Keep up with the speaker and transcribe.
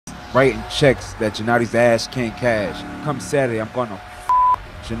writing checks that Gennady's ass can't cash. Come Saturday, I'm gonna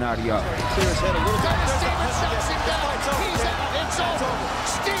Gennady up.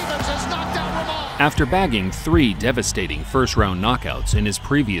 After bagging 3 devastating first-round knockouts in his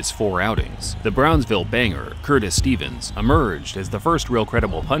previous 4 outings, the Brownsville banger, Curtis Stevens, emerged as the first real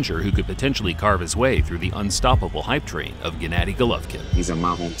credible puncher who could potentially carve his way through the unstoppable hype train of Gennady Golovkin. He's in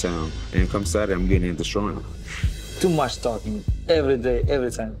my hometown, and come Saturday, I'm getting in destroying him. Too much talking, every day,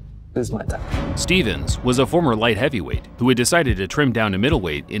 every time. This is my time. Stevens was a former light heavyweight who had decided to trim down to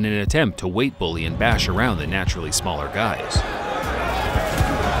middleweight in an attempt to weight bully and bash around the naturally smaller guys.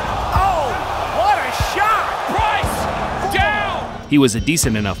 He was a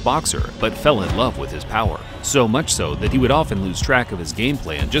decent enough boxer, but fell in love with his power. So much so that he would often lose track of his game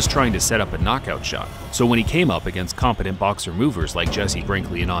plan just trying to set up a knockout shot. So when he came up against competent boxer movers like Jesse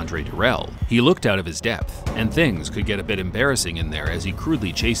Brinkley and Andre Durrell, he looked out of his depth, and things could get a bit embarrassing in there as he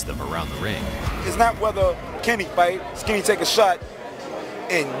crudely chased them around the ring. It's not whether Kenny fight, Skinny take a shot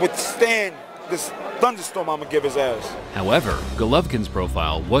and withstand this thunderstorm I'm gonna give his ass. However, Golovkin's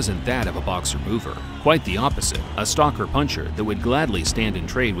profile wasn't that of a boxer mover. Quite the opposite, a stalker puncher that would gladly stand and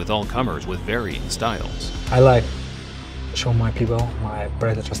trade with all comers with varying styles. I like show my people my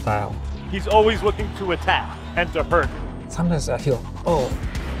predator style. He's always looking to attack and to hurt. Sometimes I feel, oh,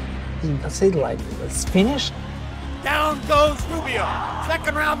 that's it, like, it's finished? Down goes Rubio.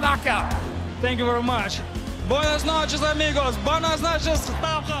 Second round knockout. Thank you very much. Buenas noches, amigos. Buenas noches,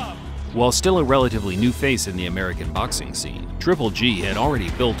 Stalker. While still a relatively new face in the American boxing scene, Triple G had already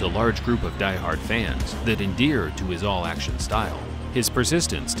built a large group of diehard fans that endeared to his all-action style. His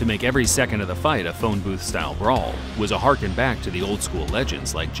persistence to make every second of the fight a phone booth-style brawl was a harken back to the old-school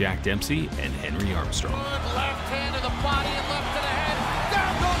legends like Jack Dempsey and Henry Armstrong. Good left hand to the body and left to the head.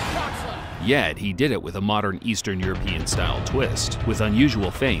 Down goes Boxler. Yet, he did it with a modern Eastern European-style twist, with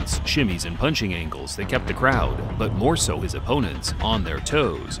unusual feints, shimmies, and punching angles that kept the crowd, but more so his opponents, on their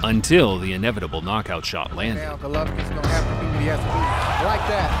toes, until the inevitable knockout shot landed. Now Golovkin's gonna have to do what he has to do, like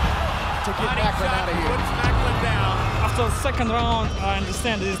that, to get Macklin out of here. Puts Macklin down. After the second round, I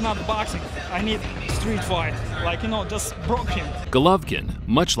understand it is not boxing. I need street fight. Like, just broke him. Golovkin,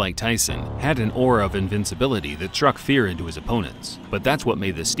 much like Tyson, had an aura of invincibility that struck fear into his opponents. But that's what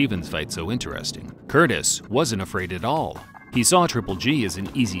made the Stevens fight so interesting. Curtis wasn't afraid at all. He saw Triple G as an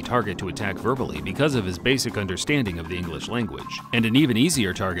easy target to attack verbally because of his basic understanding of the English language, and an even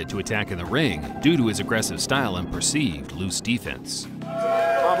easier target to attack in the ring due to his aggressive style and perceived loose defense.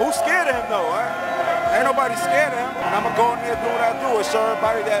 Who's scared of him though? Ain't nobody scared of him, and I'm gonna go in there and do what I do and show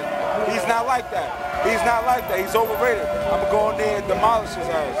everybody that he's not like that. He's not like that. He's overrated. I'm gonna go in there and demolish his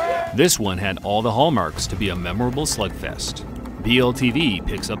ass. This one had all the hallmarks to be a memorable slugfest. BLTV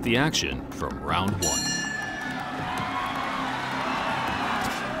picks up the action from round 1.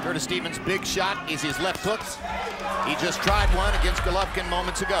 Curtis Stevens' big shot is his left hooks. He just tried one against Golovkin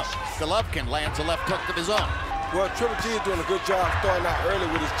moments ago. Golovkin lands a left hook of his own. Well, Triple G is doing a good job starting out early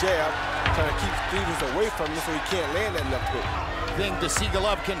with his jab, trying to keep Stevens away from him so he can't land that left hook. Thing to see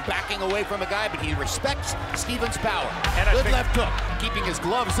Golovkin backing away from a guy, but he respects Stevens' power. And good left hook, keeping his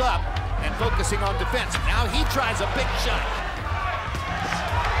gloves up and focusing on defense. Now he tries a big shot.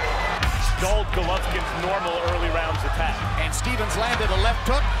 Stalled Golovkin's normal early rounds attack. And Stevens landed a left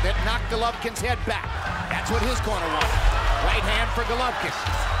hook that knocked Golovkin's head back. That's what his corner wanted. Right hand for Golovkin.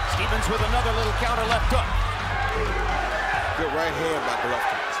 Stevens with another little counter left hook. Good right hand by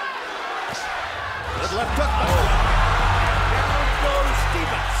Golovkin. Good left hook by Golovkin. Down goes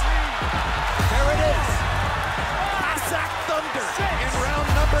Stevens. There it is. Cossack Thunder in round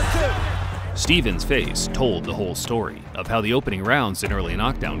number 2. Stevens' face told the whole story of how the opening rounds in early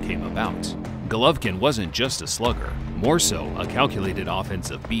knockdown came about. Golovkin wasn't just a slugger, more so a calculated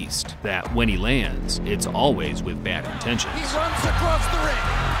offensive beast that, when he lands, it's always with bad intentions. He runs across the ring.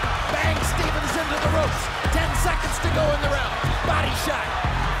 Bangs Stevens into the ropes. 10 seconds to go in the round. Body shot.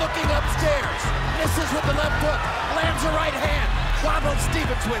 Looking upstairs. Misses with the left hook. Lands a right hand. Wobbles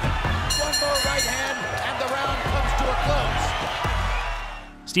Stevens with it. One more right hand, and the round comes to a close.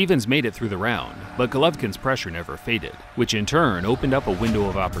 Stevens made it through the round, but Golovkin's pressure never faded, which in turn opened up a window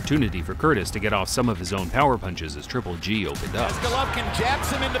of opportunity for Curtis to get off some of his own power punches as Triple G opened up. As Golovkin jabs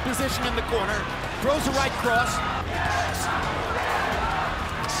him into position in the corner, throws a right cross.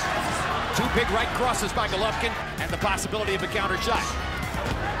 2 big right crosses by Golovkin, and the possibility of a counter shot.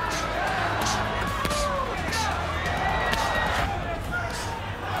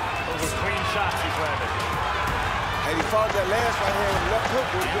 Those are clean shots he's landed. And he followed that last right hand with left hook.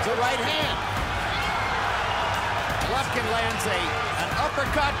 It's a right hand. Golovkin lands an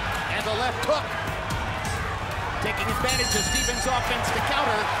uppercut and a left hook. Taking advantage of Stevens' offense to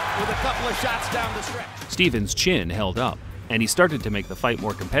counter with a couple of shots down the stretch. Stevens' chin held up, and he started to make the fight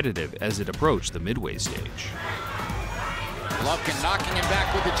more competitive as it approached the midway stage. Golovkin knocking him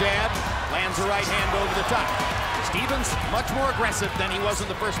back with the jab, lands a right hand over the top. Stevens much more aggressive than he was in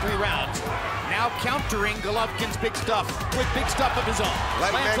the first 3 rounds. Now countering Golovkin's big stuff with big stuff of his own.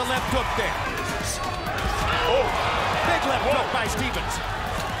 Lands a left hook there. Oh, big left hook by Stevens.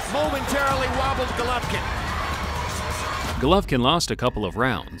 Momentarily wobbled Golovkin. Golovkin lost a couple of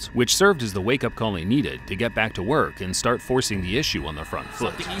rounds, which served as the wake-up call he needed to get back to work and start forcing the issue on the front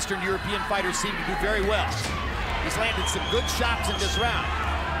foot. Something Eastern European fighters seem to do very well. He's landed some good shots in this round.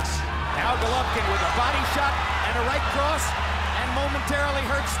 Now Golovkin with a body shot and a right cross, and momentarily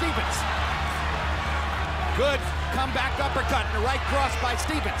hurt Stevens. Good comeback uppercut and a right cross by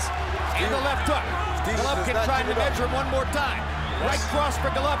Stevens. And the left hook. Golovkin trying to measure him one more time. Right cross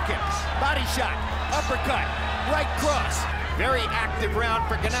for Golovkin. Body shot, uppercut, right cross. Very active round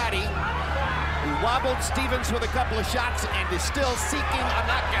for Gennady, who wobbled Stevens with a couple of shots and is still seeking a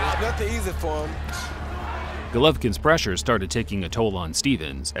knockout. Nothing easy for him. Golovkin's pressure started taking a toll on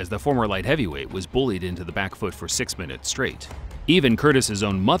Stevens as the former light heavyweight was bullied into the back foot for 6 minutes straight. Even Curtis's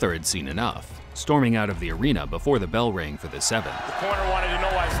own mother had seen enough, storming out of the arena before the bell rang for the 7th. The corner wanted to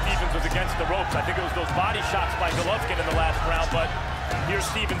know why Stevens was against the ropes. I think it was those body shots by Golovkin in the last round, but here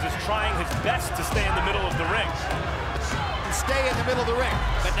Stevens is trying his best to stay in the middle of the ring. Stay in the middle of the ring,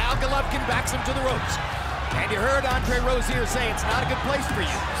 but now Golovkin backs him to the ropes. And you heard Andre Rozier say it's not a good place for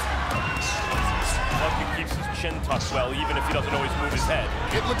you. Golovkin keeps his chin tucked well, even if he doesn't always move his head.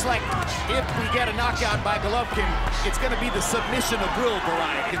 It looks like if we get a knockout by Golovkin, it's going to be the submission of will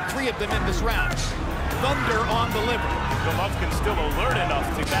variety. 3 of them in this round. Thunder on the liver. Golovkin's still alert enough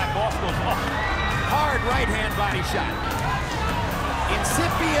to back off those hard right hand body shot.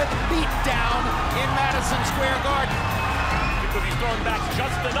 Incipient beat down in Madison Square Garden. Because he's thrown back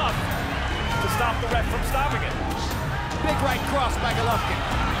just enough to stop the ref from stopping it. Big right cross by Golovkin.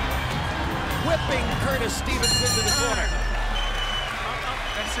 Whipping Curtis Stevens into the corner.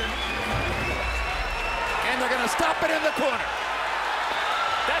 And they're going to stop it in the corner.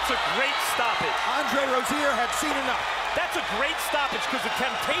 That's a great stoppage. Andre Rozier had seen enough. That's a great stoppage because the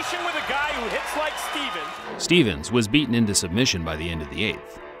temptation with a guy who hits like Stevens. Stevens was beaten into submission by the end of the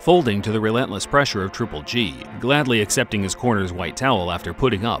 8th, folding to the relentless pressure of Triple G, gladly accepting his corner's white towel after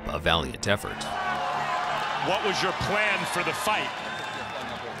putting up a valiant effort. What was your plan for the fight?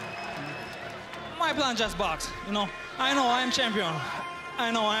 My plan just box, you know. I know I'm champion.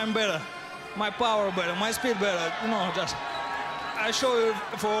 I know I'm better. My power better, my speed better, you know, just I show it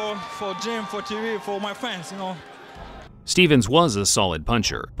for gym, for TV, for my fans, you know. Stevens was a solid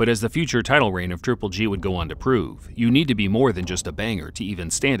puncher, but as the future title reign of Triple G would go on to prove, you need to be more than just a banger to even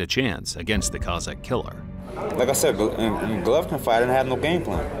stand a chance against the Kazakh killer. Like I said, in Golovkin fight, I didn't have no game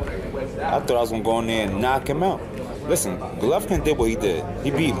plan. I thought I was going to go in there and knock him out. Listen, Golovkin did what he did.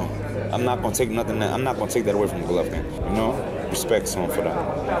 He beat me. I'm not going to take nothing. I'm not going to take that away from Golovkin. You know, respect to him for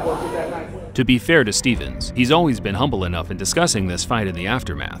that. To be fair to Stevens, he's always been humble enough in discussing this fight in the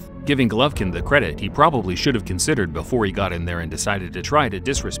aftermath, giving Golovkin the credit he probably should have considered before he got in there and decided to try to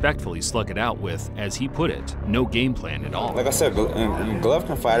disrespectfully slug it out with, as he put it, no game plan at all. Like I said, in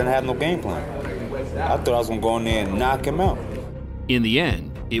Golovkin fight, I didn't have no game plan. I thought I was going to go in there and knock him out. In the end,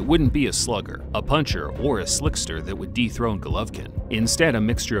 it wouldn't be a slugger, a puncher, or a slickster that would dethrone Golovkin. Instead, a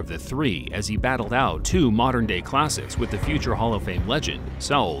mixture of the 3 as he battled out 2 modern-day classics with the future Hall of Fame legend,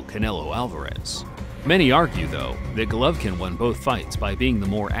 Saul Canelo Alvarez. Many argue, though, that Golovkin won both fights by being the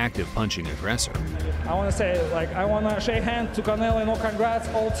more active punching aggressor. I want to say, like, I want to shake hands to Canelo, you know, congrats,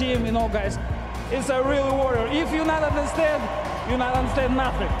 all team, you know, guys. It's a real warrior. If you not understand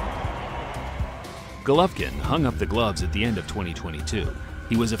nothing. Golovkin hung up the gloves at the end of 2022.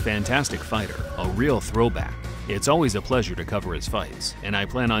 He was a fantastic fighter, a real throwback. It's always a pleasure to cover his fights, and I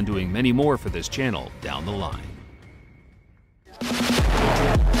plan on doing many more for this channel down the line.